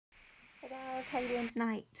how you doing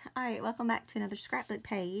tonight? Alright, welcome back to another scrapbook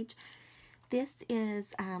page. This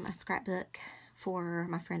is a scrapbook for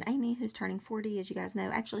my friend Amy, who's turning 40, as you guys know.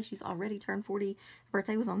 Actually, she's already turned 40. Her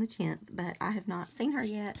birthday was on the 10th, but I have not seen her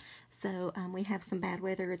yet. So we have some bad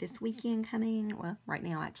weather this weekend coming. Well, right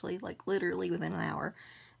now, actually, like literally within an hour.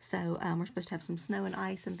 So we're supposed to have some snow and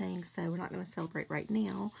ice and things, so we're not going to celebrate right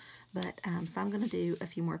now. But so I'm going to do a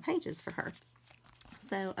few more pages for her.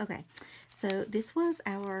 So, okay, so this was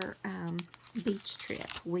our beach trip.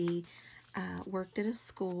 We worked at a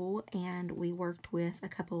school, and we worked with a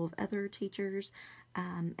couple of other teachers,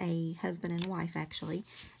 a husband and wife, actually,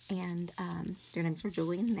 and their names were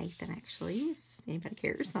Julie and Nathan, actually, if anybody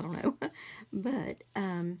cares, I don't know, but,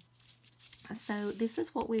 so this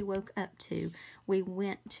is what we woke up to. We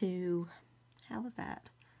went to, how was that?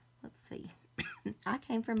 Let's see, I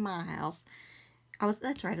came from my house.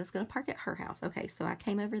 That's right, I was going to park at her house. Okay, so I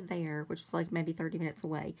came over there, which was like maybe 30 minutes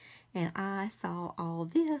away, and I saw all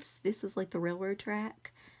this. This is like the railroad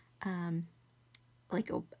track,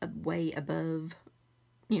 like a way above,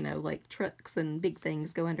 you know, like trucks and big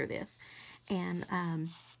things go under this. And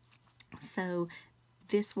so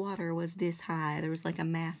this water was this high. There was like a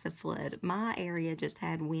massive flood. My area just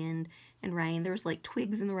had wind and rain. There was like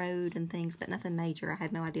twigs in the road and things, but nothing major. I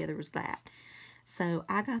had no idea there was that. So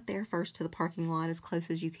I got there first to the parking lot as close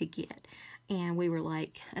as you could get. And we were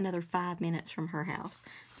like another 5 minutes from her house.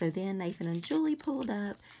 So then Nathan and Julie pulled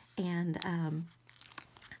up, and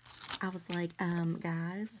I was like,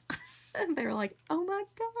 guys. And they were like, oh my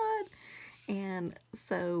God. And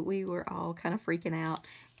so we were all kind of freaking out.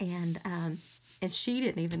 And she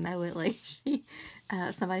didn't even know it. Like,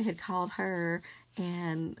 somebody had called her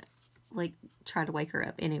and like tried to wake her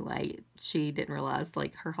up. Anyway, she didn't realize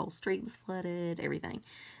like her whole street was flooded, everything.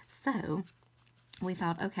 So we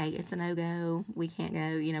thought, okay, it's a no-go. We can't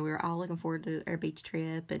go. You know, we were all looking forward to our beach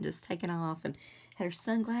trip and just taking off, and had our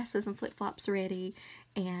sunglasses and flip-flops ready.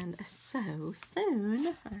 And so soon,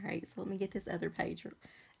 all right, so let me get this other page.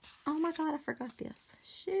 Oh my God, I forgot this.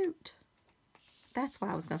 Shoot. That's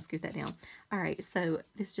why I was going to scoot that down. All right, so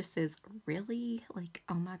this just says, really? Like,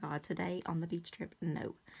 oh my God, today on the beach trip?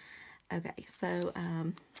 No. Okay, so,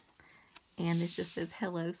 and this just says,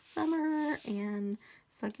 hello, summer, and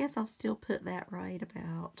so I guess I'll still put that right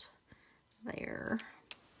about there.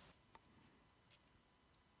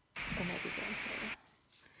 Or maybe down here.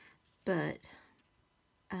 But,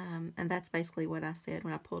 and that's basically what I said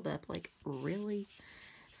when I pulled up, like, really?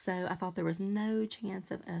 So I thought there was no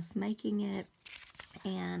chance of us making it,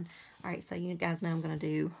 and, alright, so you guys know I'm going to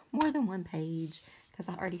do more than one page, because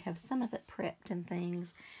I already have some of it prepped and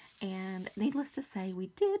things. And needless to say,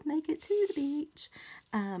 we did make it to the beach.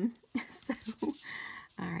 So,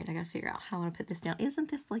 alright, I gotta figure out how I want to put this down.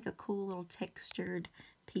 Isn't this like a cool little textured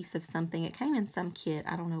piece of something? It came in some kit.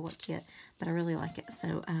 I don't know what kit, but I really like it.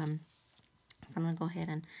 So, I'm going to go ahead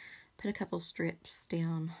and put a couple strips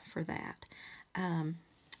down for that.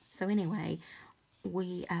 So anyway,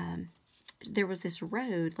 there was this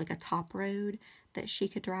road, like a top road, that she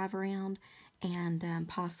could drive around and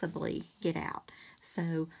possibly get out.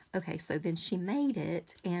 So, okay, so then she made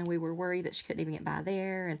it, and we were worried that she couldn't even get by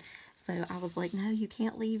there, and so I was like, no, you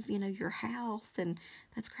can't leave, you know, your house, and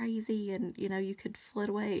that's crazy, and, you know, you could flood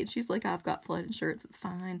away, and she's like, I've got flood insurance, it's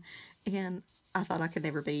fine, and I thought I could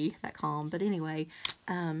never be that calm, but anyway,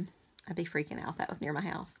 I'd be freaking out if that was near my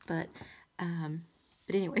house, but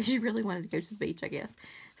anyway, she really wanted to go to the beach, I guess,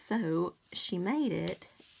 so she made it,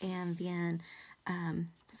 and then,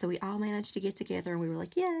 so we all managed to get together, and we were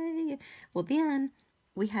like, yay! Well, then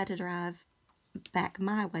we had to drive back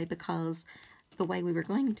my way, because the way we were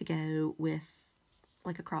going to go with,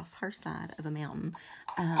 like, across her side of a mountain,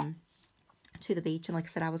 to the beach, and like I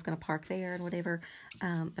said, I was going to park there and whatever,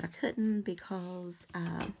 but I couldn't because,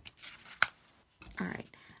 alright,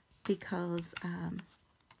 because,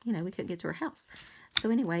 you know, we couldn't get to her house. So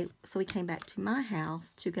anyway, so we came back to my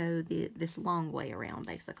house to go this long way around,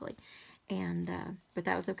 basically. And, but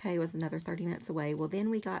that was okay. It was another 30 minutes away. Well, then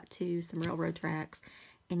we got to some railroad tracks,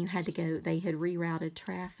 and you had to go, they had rerouted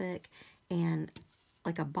traffic, and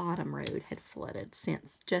like a bottom road had flooded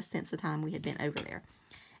just since the time we had been over there.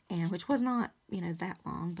 And which was not, you know, that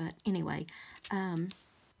long, but anyway,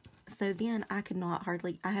 so then I could not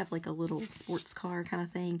hardly, I have like a little sports car kind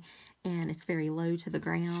of thing, and it's very low to the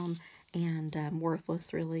ground, and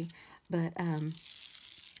worthless really, but,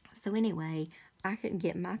 so anyway, I couldn't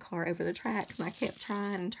get my car over the tracks, and I kept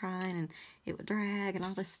trying, and it would drag and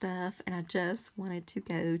all this stuff, and I just wanted to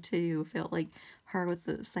go too. Felt like her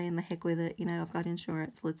with saying the heck with it, you know, I've got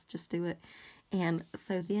insurance, let's just do it. And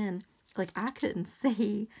so then, like, I couldn't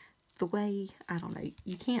see the way, I don't know,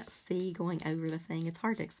 you can't see going over the thing, it's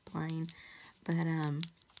hard to explain, But,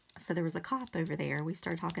 so there was a cop over there. We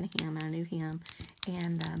started talking to him, and I knew him.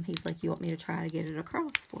 And he's like, you want me to try to get it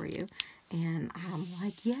across for you? And I'm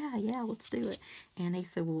like, yeah, let's do it. And he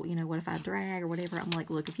said, well, you know, what if I drag or whatever? I'm like,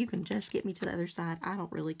 look, if you can just get me to the other side, I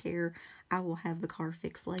don't really care. I will have the car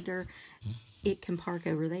fixed later. It can park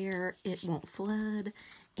over there. It won't flood.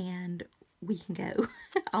 And we can go.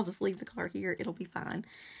 I'll just leave the car here. It'll be fine.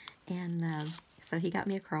 And so he got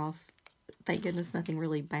me across. Thank goodness nothing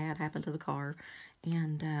really bad happened to the car.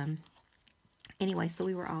 And anyway, so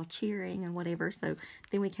we were all cheering and whatever. So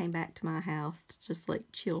then we came back to my house to just like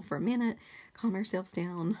chill for a minute, calm ourselves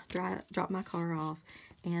down, drop my car off,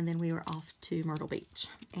 and then we were off to Myrtle Beach.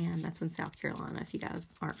 And that's in South Carolina if you guys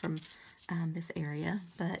aren't from this area.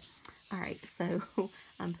 But all right, so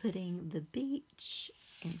I'm putting the beach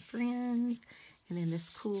and friends and then this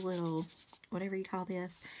cool little, whatever you call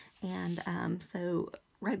this. And so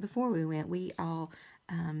right before we went, we all,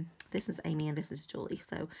 this is Amy and this is Julie.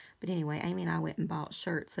 So, but anyway, Amy and I went and bought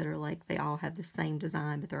shirts that are like, they all have the same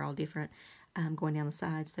design, but they're all different, going down the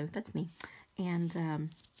sides. So that's me. And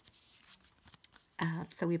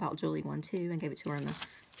so we bought Julie one too and gave it to her on the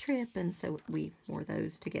trip. And so we wore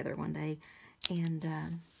those together one day. And,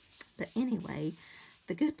 but anyway,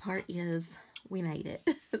 the good part is we made it.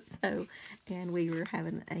 So, and we were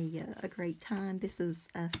having a great time. This is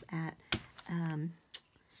us at,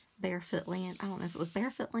 Barefoot Land. I don't know if it was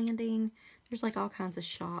Barefoot Landing. There's like all kinds of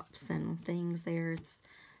shops and things there. It's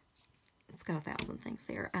got 1,000 things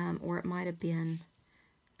there. Or it might have been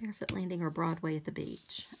Barefoot Landing or Broadway at the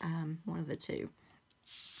beach. One of the two.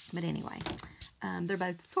 But anyway, they're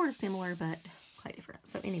both sort of similar, but quite different.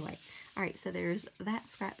 So anyway, all right, so there's that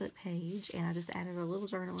scrapbook page, and I just added a little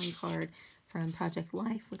journaling card from Project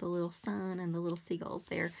Life with a little sun and the little seagulls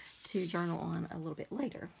there to journal on a little bit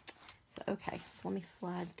later. So, okay, so let me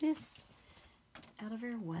slide this out of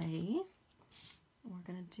our way. We're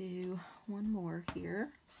going to do one more here.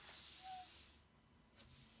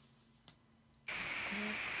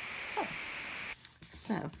 Oh.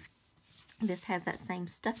 So, this has that same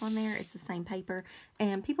stuff on there. It's the same paper.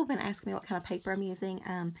 And people have been asking me what kind of paper I'm using.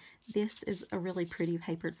 This is a really pretty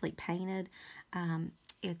paper. It's like painted. I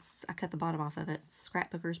cut the bottom off of it. It's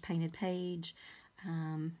Scrapbooker's Painted Page.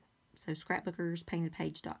 So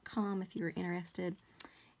scrapbookerspaintedpage.com if you're interested.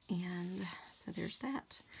 And so there's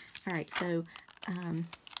that. All right, so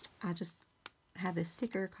I just have this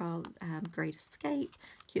sticker called Great Escape.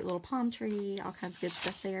 Cute little palm tree, all kinds of good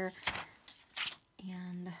stuff there.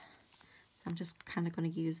 And so I'm just kind of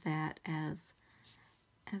going to use that as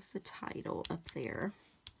the title up there.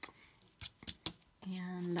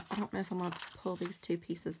 And I don't know if I'm going to pull these two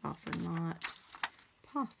pieces off or not.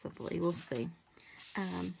 Possibly, we'll see.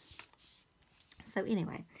 So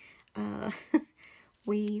anyway,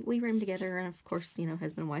 we room together, and of course, you know,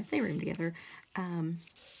 husband and wife, they room together.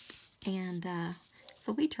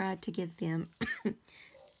 So we tried to give them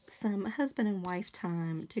some husband and wife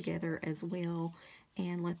time together as well,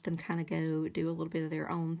 and let them kind of go do a little bit of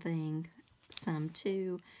their own thing, some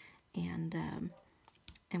too, and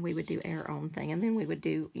we would do our own thing, and then we would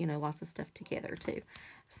do, you know, lots of stuff together too.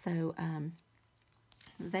 So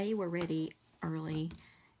they were ready early,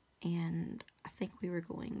 and I think we were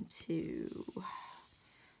going to,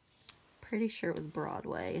 pretty sure it was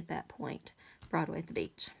Broadway at that point, Broadway at the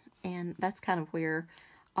beach. And that's kind of where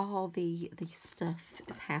all the stuff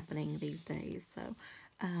is happening these days. So,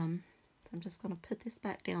 so I'm just going to put this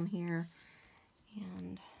back down here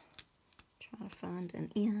and try to find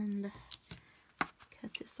an end.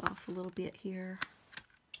 Cut this off a little bit here.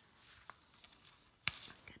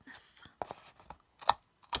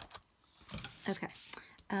 Okay,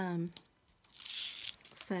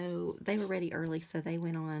 so they were ready early, so they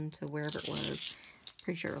went on to wherever it was.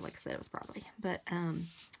 Pretty sure, like I said, it was Broadway. But,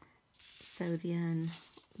 so then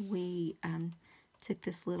we, took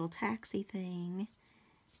this little taxi thing,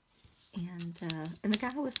 and the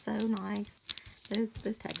guy was so nice.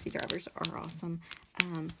 Those taxi drivers are awesome.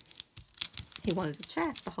 He wanted to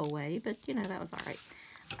chat the whole way, but, you know, that was all right.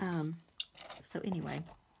 So anyway,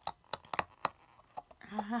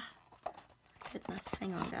 goodness,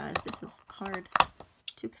 hang on guys, this is hard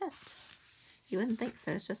to cut. You wouldn't think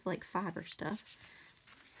so, it's just like fiber stuff.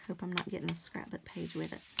 Hope I'm not getting a scrapbook page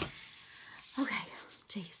with it. Okay,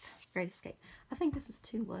 jeez, Great Escape. I think this is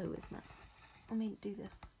too low, isn't it? Let me do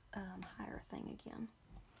this higher thing again.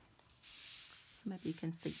 So maybe you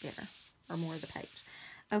can see better, or more of the page.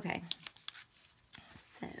 Okay,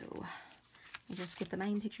 so just get the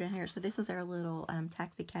main picture in here. So this is our little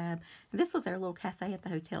taxi cab. And this was our little cafe at the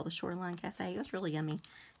hotel, the Shoreline Cafe. It was really yummy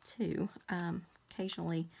too.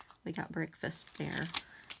 Occasionally we got breakfast there,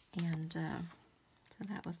 and so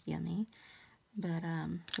that was yummy. But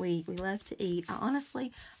we love to eat.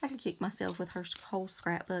 Honestly, I could kick myself with her whole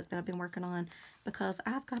scrapbook that I've been working on because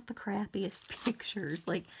I've got the crappiest pictures.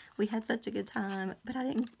 Like, we had such a good time, but I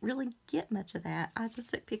didn't really get much of that. I just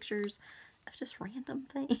took pictures of just random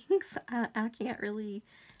things. I can't really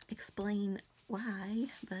explain why,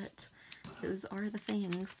 but those are the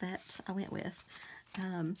things that I went with.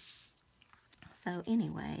 So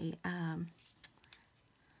anyway,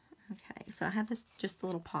 okay, so I have this just a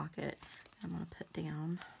little pocket I'm going to put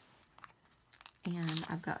down, and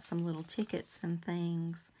I've got some little tickets and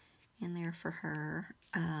things in there for her.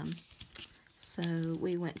 So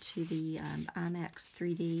we went to the IMAX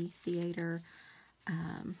 3D theater.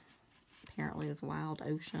 Apparently it was Wild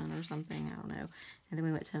Ocean or something, I don't know. And then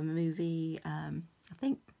we went to a movie, I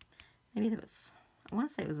think maybe that was, I want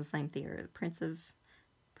to say it was the same theater, Prince of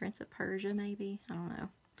Persia maybe, I don't know,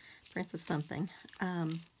 Prince of something.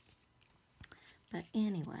 But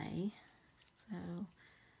anyway, so,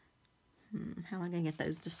 how am I going to get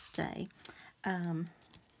those to stay? Let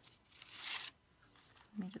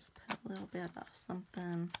me just put a little bit of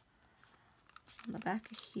something on the back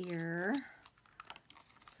of here,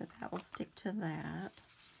 so that will stick to that,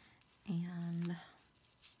 and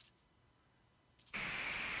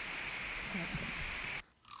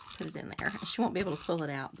put it in there. She won't be able to pull it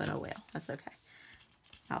out, but oh well, that's okay.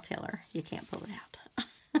 I'll tell her, you can't pull it out.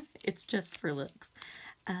 It's just for looks.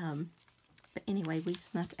 But anyway, we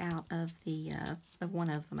snuck out of the of one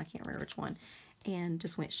of them, I can't remember which one, and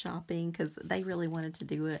just went shopping because they really wanted to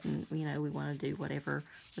do it, and you know, we wanted to do whatever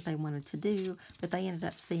that they wanted to do, but they ended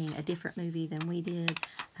up seeing a different movie than we did.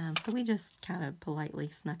 So we just kind of politely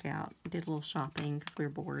snuck out, did a little shopping because we were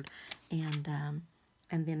bored, and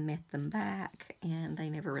then met them back, and they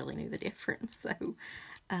never really knew the difference. So,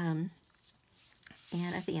 and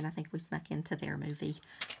at the end, I think we snuck into their movie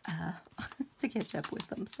to catch up with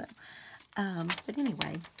them. So, but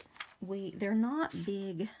anyway, they're not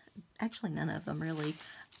big. Actually, none of them really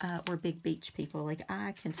were big beach people. Like,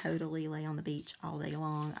 I can totally lay on the beach all day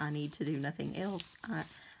long. I need to do nothing else.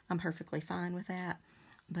 I'm perfectly fine with that.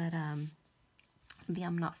 But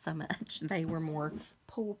them, not so much. They were more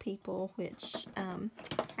pool people, which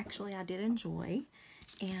actually I did enjoy.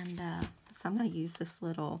 And so I'm going to use this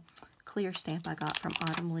little clear stamp I got from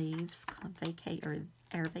Autumn Leaves called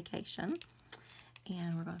Air Vacation.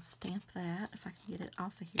 And we're going to stamp that, if I can get it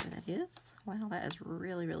off of here, that is. Wow, that is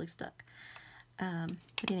really, really stuck.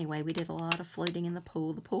 But anyway, we did a lot of floating in the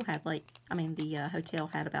pool. The pool had the hotel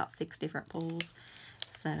had about 6 different pools.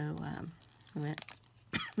 So we went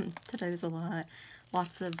to those a lot.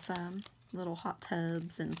 Lots of little hot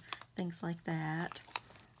tubs and things like that.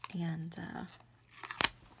 And, so,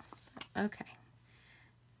 okay.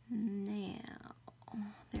 Now,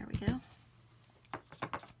 there we go.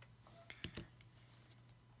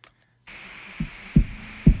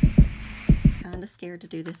 Kind of scared to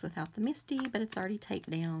do this without the Misty, but it's already taped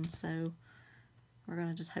down, so we're going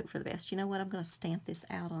to just hope for the best. You know what? I'm going to stamp this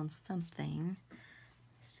out on something.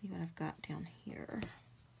 Let's see what I've got down here.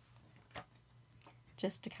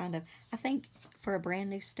 Just to kind of, I think for a brand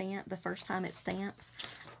new stamp, the first time it stamps,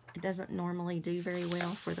 it doesn't normally do very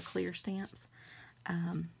well for the clear stamps.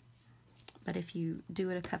 But if you do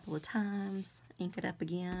it a couple of times, ink it up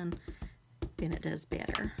again, then it does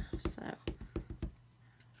better. So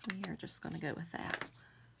we are just going to go with that.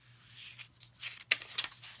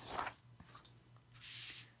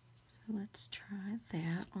 So let's try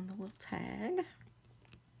that on the little tag.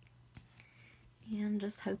 And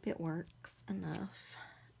just hope it works enough.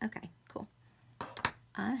 Okay, cool.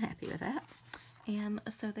 I'm happy with that. And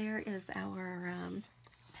so there is our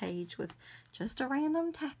page with just a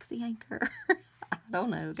random taxi anchor. I don't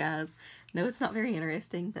know, guys. No, it's not very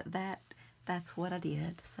interesting, but that's what I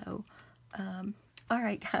did. So, all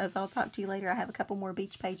right, guys, I'll talk to you later. I have a couple more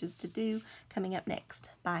beach pages to do coming up next.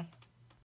 Bye.